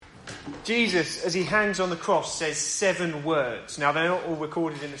Jesus, as he hangs on the cross, says 7 words. Now, they're not all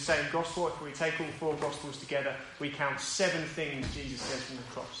recorded in the same gospel. If we take all 4 gospels together, we count 7 things Jesus says from the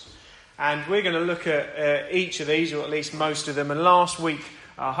cross. And we're going to look at each of these, or at least most of them. And last week,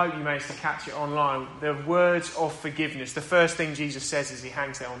 I hope you managed to catch it online, the words of forgiveness. The first thing Jesus says as he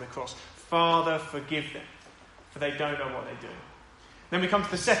hangs there on the cross: Father, forgive them, for they don't know what they're doing. Then we come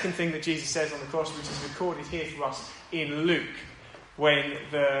to the second thing that Jesus says on the cross, which is recorded here for us in Luke, when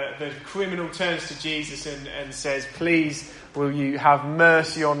the criminal turns to Jesus and says, "Please, will you have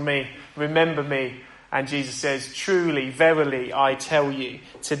mercy on me? Remember me." And Jesus says, "Truly, verily, I tell you,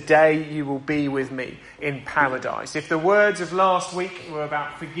 today you will be with me in paradise." If the words of last week were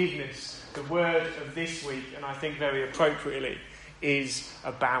about forgiveness, the word of this week, and I think very appropriately, is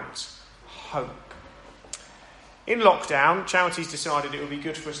about hope. In lockdown, charities decided it would be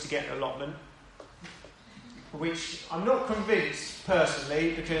good for us to get an allotment, which I'm not convinced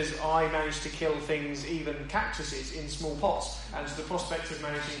personally, because I managed to kill things, even cactuses, in small pots, and so the prospect of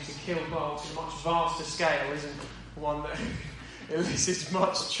managing to kill plants on a much vaster scale isn't one that elicits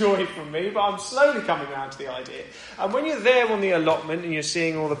much joy from me, but I'm slowly coming around to the idea. And when you're there on the allotment and you're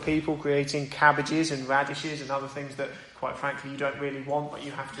seeing all the people creating cabbages and radishes and other things that, quite frankly, you don't really want, but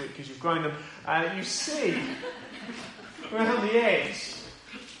you have to because you've grown them, you see around the edge,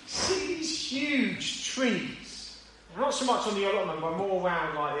 see these huge trees. Not so much on the allotment, but more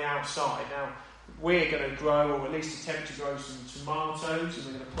around like the outside. Now, we're going to grow, or at least attempt to grow, some tomatoes, and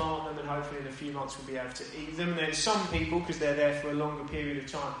we're going to plant them, and hopefully in a few months we'll be able to eat them. And then some people, because they're there for a longer period of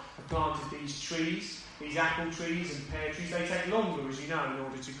time, have planted these trees, these apple trees and pear trees. They take longer, as you know, in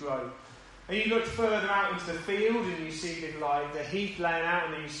order to grow. And you look further out into the field, and you see the heath laying out,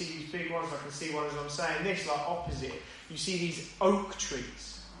 and then you see these big ones. I can see one as I'm saying this, like opposite. You see these oak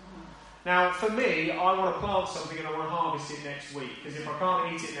trees. Now, for me, I want to plant something and I want to harvest it next week, because if I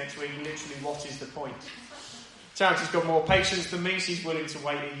can't eat it next week, literally, what is the point? Charity's got more patience than me, she's willing to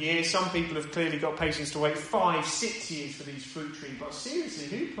wait a year. Some people have clearly got patience to wait 5-6 years for these fruit trees. But seriously,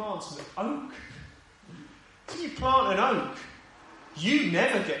 who plants an oak? If you plant an oak, you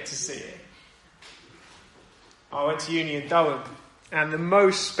never get to see it. I went to uni in Durham, and the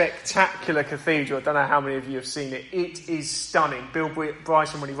most spectacular cathedral, I don't know how many of you have seen it, it is stunning. Bill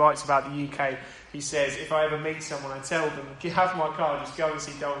Bryson, when he writes about the UK, he says, if I ever meet someone, I tell them, have my car, just go and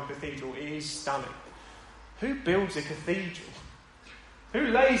see Durham Cathedral. It is stunning. Who builds a cathedral? Who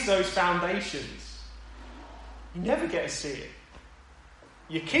lays those foundations? You never get to see it.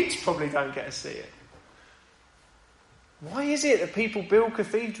 Your kids probably don't get to see it. Why is it that people build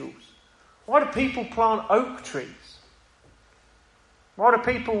cathedrals? Why do people plant oak trees? Why do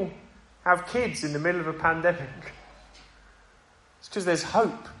people have kids in the middle of a pandemic? It's because there's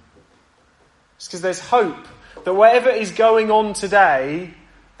hope. It's because there's hope that whatever is going on today,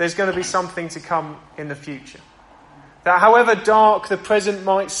 there's going to be something to come in the future. That however dark the present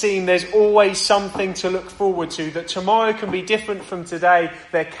might seem, there's always something to look forward to. That tomorrow can be different from today.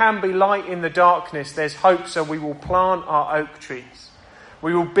 There can be light in the darkness. There's hope, so we will plant our oak trees.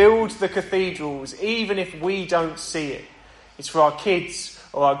 We will build the cathedrals, even if we don't see it. It's for our kids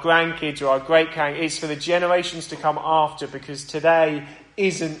or our grandkids or our great-grandkids. It's for the generations to come after, because today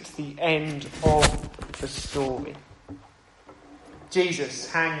isn't the end of the story.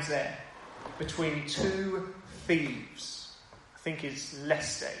 Jesus hangs there between 2 thieves. I think it's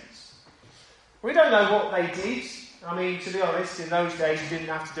less days. We don't know what they did. I mean, to be honest, in those days you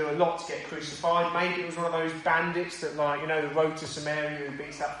didn't have to do a lot to get crucified. Maybe it was one of those bandits that, the road to Samaria who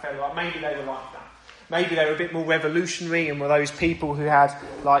beats that fellow up. Maybe they were like that. Maybe they were a bit more revolutionary and were those people who had,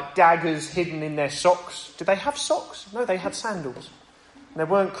 daggers hidden in their socks. Did they have socks? No, they had sandals. And they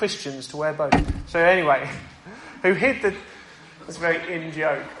weren't Christians to wear both. So anyway, who hid the... That's a very in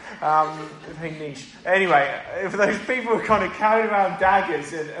joke. Very niche. Anyway, if those people were kind of carrying around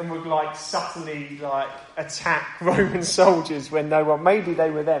daggers and would subtly attack Roman soldiers when no one, maybe they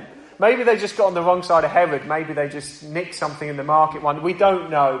were them. Maybe they just got on the wrong side of Herod. Maybe they just nicked something in the market one. We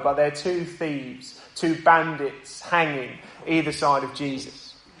don't know, but they're 2 thieves, 2 bandits hanging either side of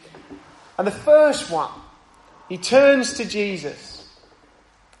Jesus. And the first one, he turns to Jesus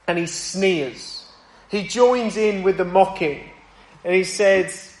and he sneers. He joins in with the mocking. And he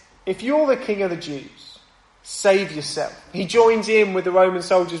says, if you're the king of the Jews, save yourself. He joins in with the Roman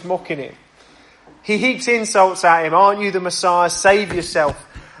soldiers mocking him. He heaps insults at him. Aren't you the Messiah? Save yourself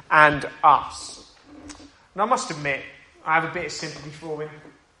and us. And I must admit, I have a bit of sympathy for him.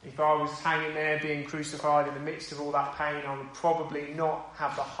 If I was hanging there being crucified in the midst of all that pain, I would probably not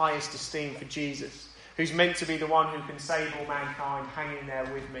have the highest esteem for Jesus, who's meant to be the one who can save all mankind, hanging there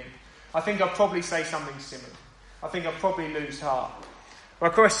with me. I think I'd probably say something similar. I think I'd probably lose heart. My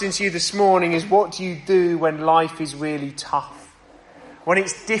question to you this morning is, what do you do when life is really tough? When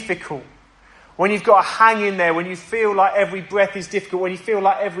it's difficult? When you've got to hang in there? When you feel like every breath is difficult? When you feel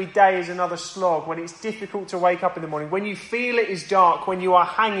like every day is another slog? When it's difficult to wake up in the morning? When you feel it is dark? When you are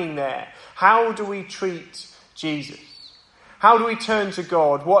hanging there? How do we treat Jesus? How do we turn to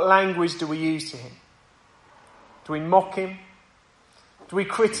God? What language do we use to him? Do we mock him? Do we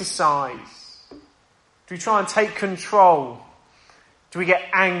criticise? Do we try and take control? Do we get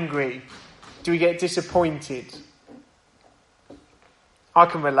angry? Do we get disappointed? I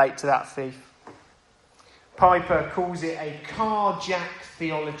can relate to that thief. Piper calls it a carjack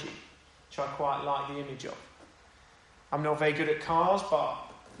theology, which I quite like the image of. I'm not very good at cars, but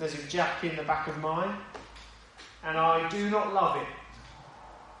there's a jack in the back of mine, and I do not love it.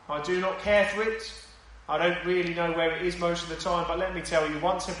 I do not care for it. I don't really know where it is most of the time, but let me tell you,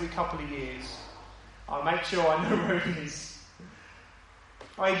 once every couple of years, I make sure I know where it is.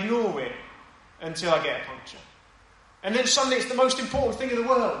 I ignore it until I get a puncture. And then suddenly it's the most important thing in the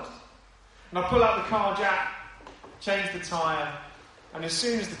world. And I pull out the car jack, change the tyre, and as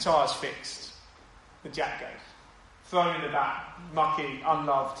soon as the tyre's fixed, the jack goes. Thrown in the back, mucky,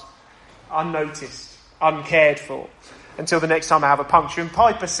 unloved, unnoticed, uncared for, until the next time I have a puncture. And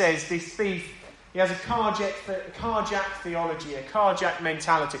Piper says this thief, he has a carjack theology, a carjack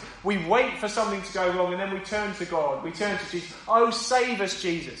mentality. We wait for something to go wrong and then we turn to God. We turn to Jesus. Oh, save us,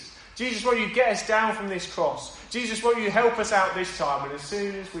 Jesus. Jesus, won't you get us down from this cross? Jesus, won't you help us out this time? And as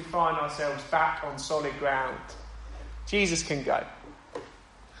soon as we find ourselves back on solid ground, Jesus can go.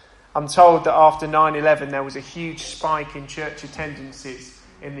 I'm told that after 9/11 there was a huge spike in church attendances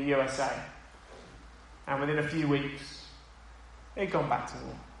in the USA. And within a few weeks, it had gone back to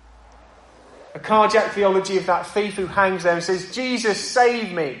normal. A carjack theology of that thief who hangs there and says, Jesus,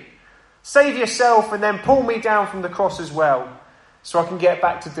 save me. Save yourself and then pull me down from the cross as well, so I can get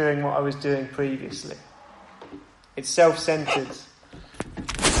back to doing what I was doing previously. It's self-centred,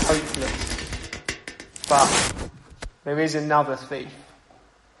 hopeless. But there is another thief.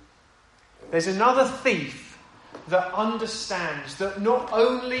 There's another thief that understands that not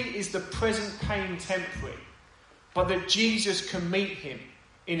only is the present pain temporary, but that Jesus can meet him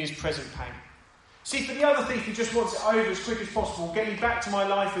in his present pain. See, for the other thief who just wants it over as quick as possible, get me back to my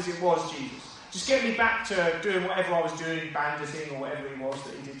life as it was, Jesus. Just get me back to doing whatever I was doing, banditting or whatever it was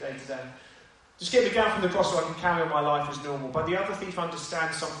that he did day to day. Just get me down from the cross so I can carry on my life as normal. But the other thief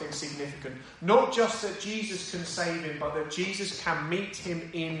understands something significant. Not just that Jesus can save him, but that Jesus can meet him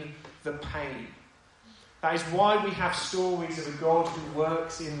in the pain. That is why we have stories of a God who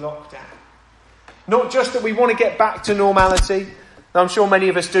works in lockdown. Not just that we want to get back to normality, I'm sure many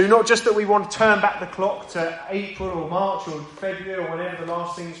of us do. Not just that we want to turn back the clock to April or March or February or whenever the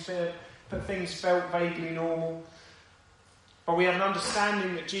last things felt vaguely normal. But we have an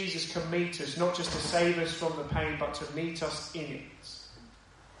understanding that Jesus can meet us, not just to save us from the pain, but to meet us in it.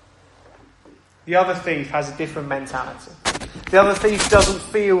 The other thief has a different mentality. The other thief doesn't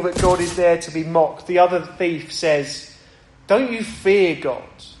feel that God is there to be mocked. The other thief says, don't you fear God?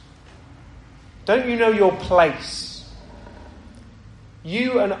 Don't you know your place?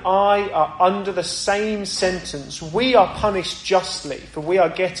 You and I are under the same sentence. We are punished justly, for we are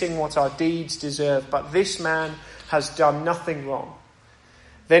getting what our deeds deserve. But this man has done nothing wrong.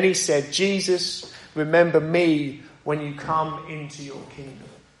 Then he said, Jesus, remember me when you come into your kingdom.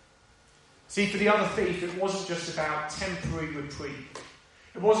 See, for the other thief, it wasn't just about temporary reprieve.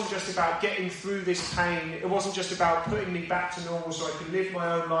 It wasn't just about getting through this pain. It wasn't just about putting me back to normal so I could live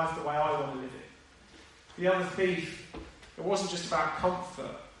my own life the way I want to live it. The other thief, it wasn't just about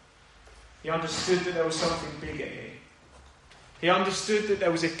comfort. He understood that there was something bigger here. He understood that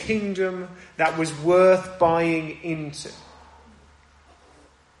there was a kingdom that was worth buying into.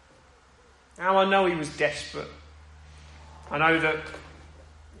 Now, I know he was desperate. I know that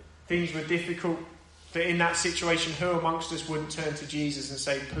things were difficult. That in that situation, who amongst us wouldn't turn to Jesus and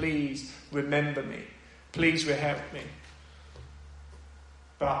say, please remember me. Please help me.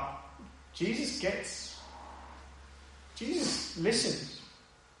 But Jesus listens.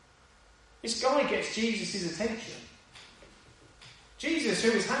 This guy gets Jesus' attention. Jesus, who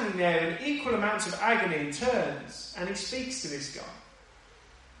is hanging there in equal amounts of agony, turns and he speaks to this guy.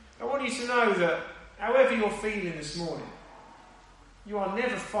 I want you to know that however you're feeling this morning, you are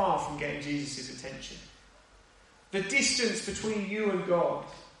never far from getting Jesus' attention. The distance between you and God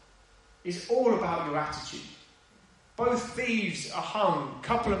is all about your attitude. Both thieves are hung a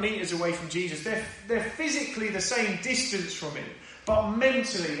couple of metres away from Jesus. They're physically the same distance from him, but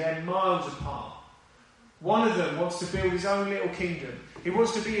mentally they're miles apart. One of them wants to build his own little kingdom. He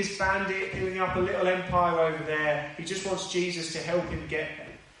wants to be his bandit, building up a little empire over there. He just wants Jesus to help him get there.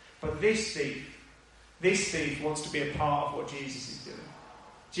 But this thief wants to be a part of what Jesus is doing.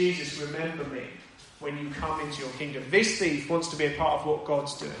 Jesus, remember me when you come into your kingdom. This thief wants to be a part of what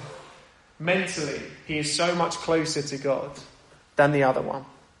God's doing. Mentally, he is so much closer to God than the other one.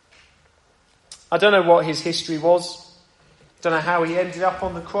 I don't know what his history was. Don't know how he ended up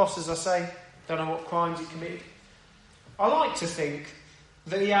on the cross, as I say. Don't know what crimes he committed. I like to think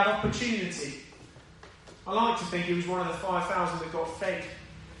that he had opportunity. I like to think he was one of the 5,000 that got fed.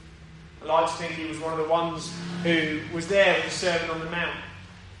 I like to think he was one of the ones who was there at the Sermon on the Mount.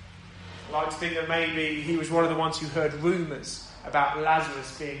 I like to think that maybe he was one of the ones who heard rumours about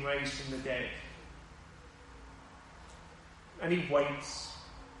Lazarus being raised from the dead. And he waits.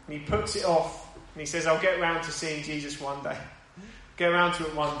 And he puts it off. And he says, I'll get round to seeing Jesus one day. Get round to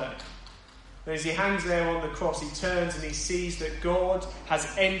it one day. And as he hangs there on the cross, he turns and he sees that God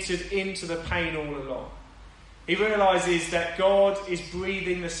has entered into the pain all along. He realises that God is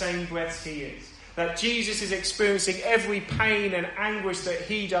breathing the same breaths he is. That Jesus is experiencing every pain and anguish that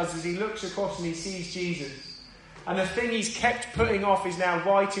he does as he looks across and he sees Jesus. And the thing he's kept putting off is now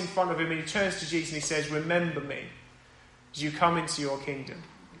right in front of him, and he turns to Jesus and he says, remember me as you come into your kingdom.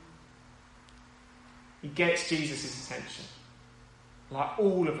 He gets Jesus' attention, like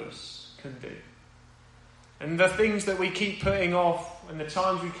all of us can do. And the things that we keep putting off, and the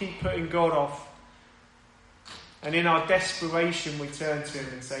times we keep putting God off, and in our desperation we turn to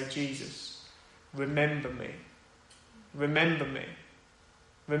him and say, Jesus, remember me. Remember me.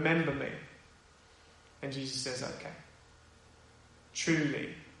 Remember me. And Jesus says, okay. Truly,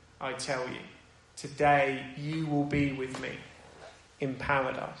 I tell you, today you will be with me in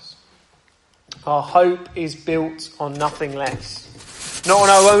paradise. Our hope is built on nothing less. Not on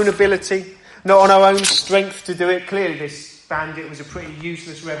our own ability, not on our own strength to do it. Clearly this bandit was a pretty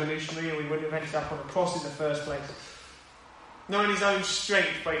useless revolutionary, or we wouldn't have ended up on a cross in the first place. Not in his own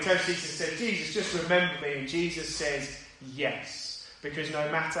strength, but he tells Jesus and says, Jesus, just remember me. And Jesus says, yes. Because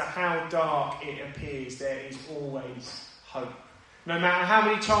no matter how dark it appears, there is always hope. No matter how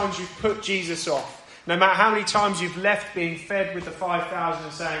many times you've put Jesus off, no matter how many times you've left being fed with the 5,000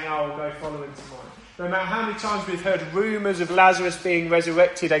 and saying, oh, I'll go follow him tomorrow. No matter how many times we've heard rumours of Lazarus being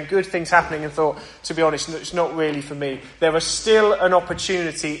resurrected and good things happening and thought, to be honest, it's not really for me. There is still an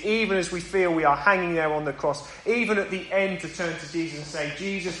opportunity, even as we feel we are hanging there on the cross, even at the end, to turn to Jesus and say,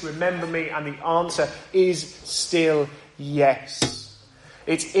 Jesus, remember me. And the answer is still yes.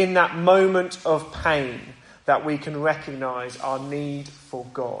 It's in that moment of pain that we can recognise our need for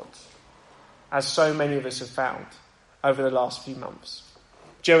God, as so many of us have found over the last few months.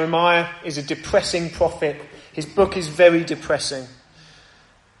 Jeremiah is a depressing prophet. His book is very depressing.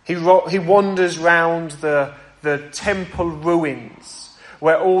 He wanders round the temple ruins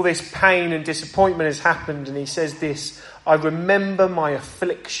where all this pain and disappointment has happened, and he says this, I remember my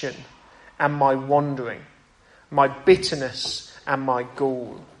affliction and my wandering, my bitterness and my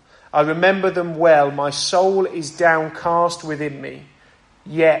gall. I remember them well. My soul is downcast within me.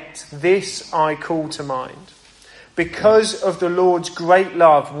 Yet this I call to mind. Because of the Lord's great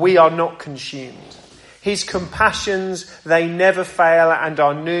love, we are not consumed. His compassions, they never fail and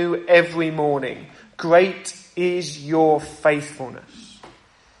are new every morning. Great is your faithfulness.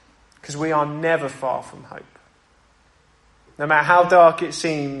 Because we are never far from hope. No matter how dark it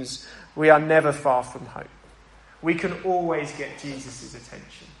seems, we are never far from hope. We can always get Jesus'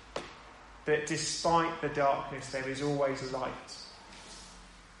 attention. That despite the darkness, there is always light.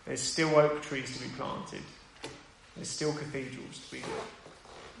 There's still oak trees to be planted. There's still cathedrals to be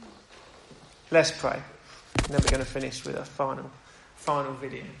built. Let's pray. And then we're going to finish with a final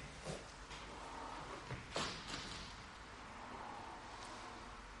video.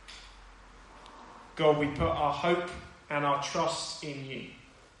 God, we put our hope and our trust in you.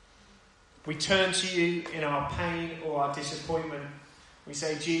 We turn to you in our pain or our disappointment. We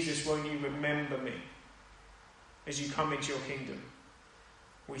say, Jesus, won't you remember me as you come into your kingdom?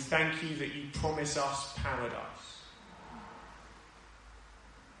 We thank you that you promise us paradise.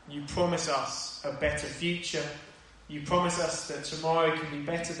 You promise us a better future. You promise us that tomorrow can be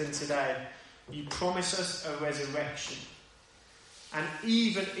better than today. You promise us a resurrection. And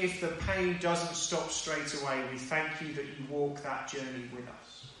even if the pain doesn't stop straight away, we thank you that you walk that journey with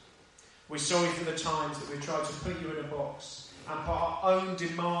us. We're sorry for the times that we've tried to put you in a box and put our own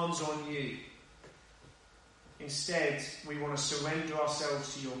demands on you. Instead, we want to surrender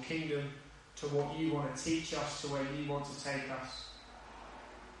ourselves to your kingdom, to what you want to teach us, to where you want to take us.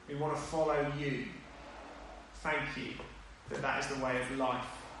 We want to follow you. Thank you that that is the way of life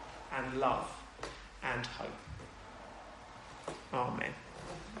and love. and hope. Amen.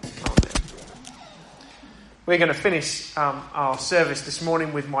 Amen. We're going to finish our service this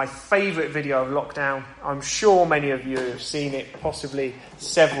morning with my favourite video of lockdown. I'm sure many of you have seen it, possibly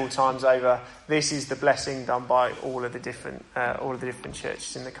several times over. This is the blessing done by all of the different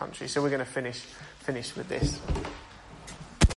churches in the country. So we're going to finish with this.